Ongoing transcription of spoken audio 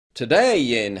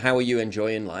Today in How Are You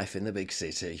Enjoying Life in the Big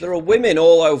City? There are women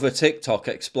all over TikTok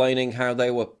explaining how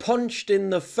they were punched in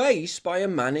the face by a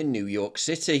man in New York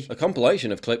City. A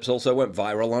compilation of clips also went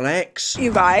viral on X.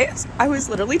 You guys, I was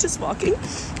literally just walking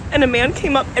and a man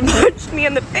came up and punched me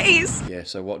in the face. Yeah,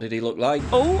 so what did he look like?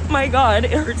 Oh my god,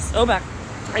 it hurts so bad.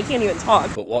 I can't even talk.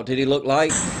 But what did he look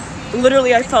like?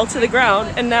 Literally, I fell to the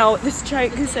ground, and now this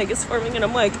giant goose egg is forming, and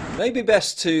I'm like... Maybe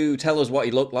best to tell us what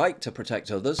he looked like to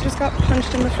protect others. Just got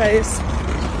punched in the face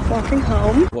walking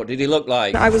home. What did he look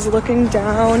like? I was looking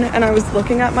down, and I was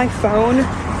looking at my phone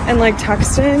and, like,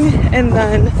 texting, and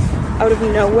then out of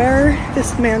nowhere,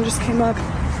 this man just came up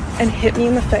and hit me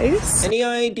in the face. Any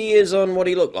ideas on what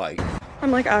he looked like?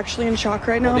 I'm, like, actually in shock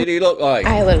right now. What did he look like?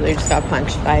 I literally just got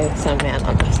punched by some man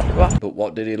on the sidewalk. But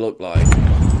what did he look like?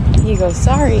 He goes,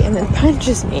 sorry, and then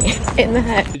punches me in the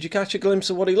head. Did you catch a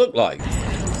glimpse of what he looked like?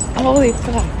 Holy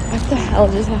fuck, what the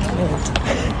hell just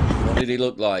happened? What did he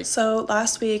look like? So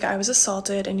last week I was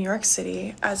assaulted in New York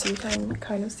City, as you can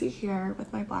kind of see here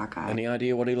with my black eye. Any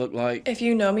idea what he looked like? If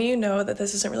you know me, you know that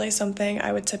this isn't really something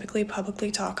I would typically publicly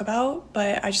talk about,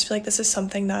 but I just feel like this is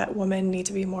something that women need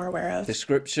to be more aware of.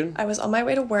 Description? I was on my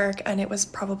way to work and it was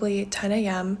probably 10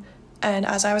 a.m. and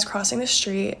as I was crossing the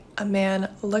street, a man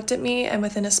looked at me and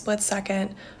within a split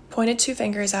second pointed two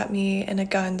fingers at me in a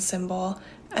gun symbol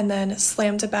and then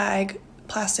slammed a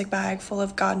plastic bag full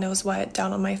of God knows what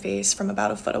down on my face from about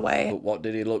a foot away. But what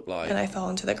did he look like? And I fell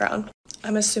into the ground.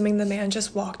 I'm assuming the man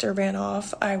just walked or ran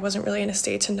off. I wasn't really in a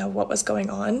state to know what was going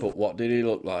on. But what did he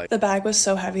look like? The bag was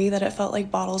so heavy that it felt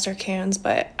like bottles or cans,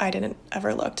 but I didn't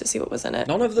ever look to see what was in it.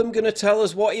 None of them gonna tell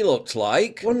us what he looked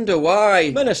like? Wonder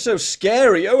why. Men are so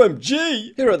scary,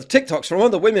 OMG! Here are the TikToks from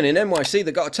other women in NYC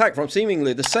that got attacked from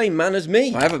seemingly the same man as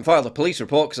me. I haven't filed a police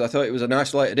report because I thought it was an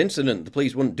isolated incident. The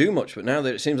police wouldn't do much, but now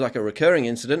that it seems like a recurring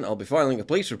incident, I'll be filing a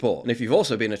police report. And if you've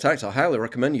also been attacked, I highly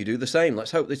recommend you do the same. Let's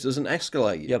hope this doesn't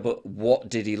escalate. Yeah, but what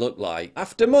did he look like?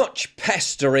 After much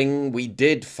pestering, we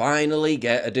did finally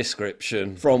get a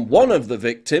description from one of the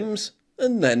victims,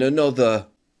 and then another.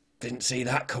 Didn't see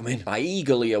that coming. I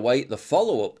eagerly await the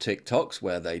follow-up TikToks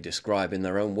where they describe in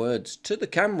their own words to the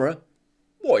camera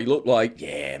what he looked like.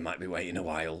 Yeah, might be waiting a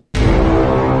while.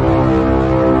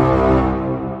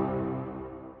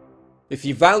 If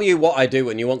you value what I do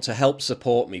and you want to help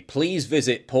support me, please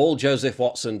visit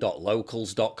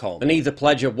pauljosephwatson.locals.com and either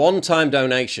pledge a one-time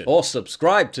donation or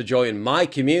subscribe to join my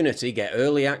community, get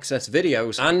early access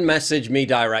videos, and message me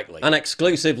directly. And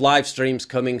exclusive live streams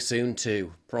coming soon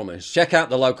too. Promise. Check out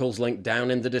the Locals link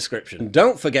down in the description. And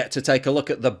don't forget to take a look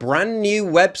at the brand new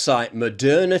website,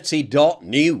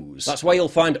 modernity.news. That's where you'll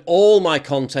find all my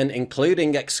content,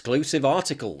 including exclusive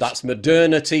articles. That's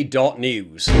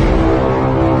modernity.news.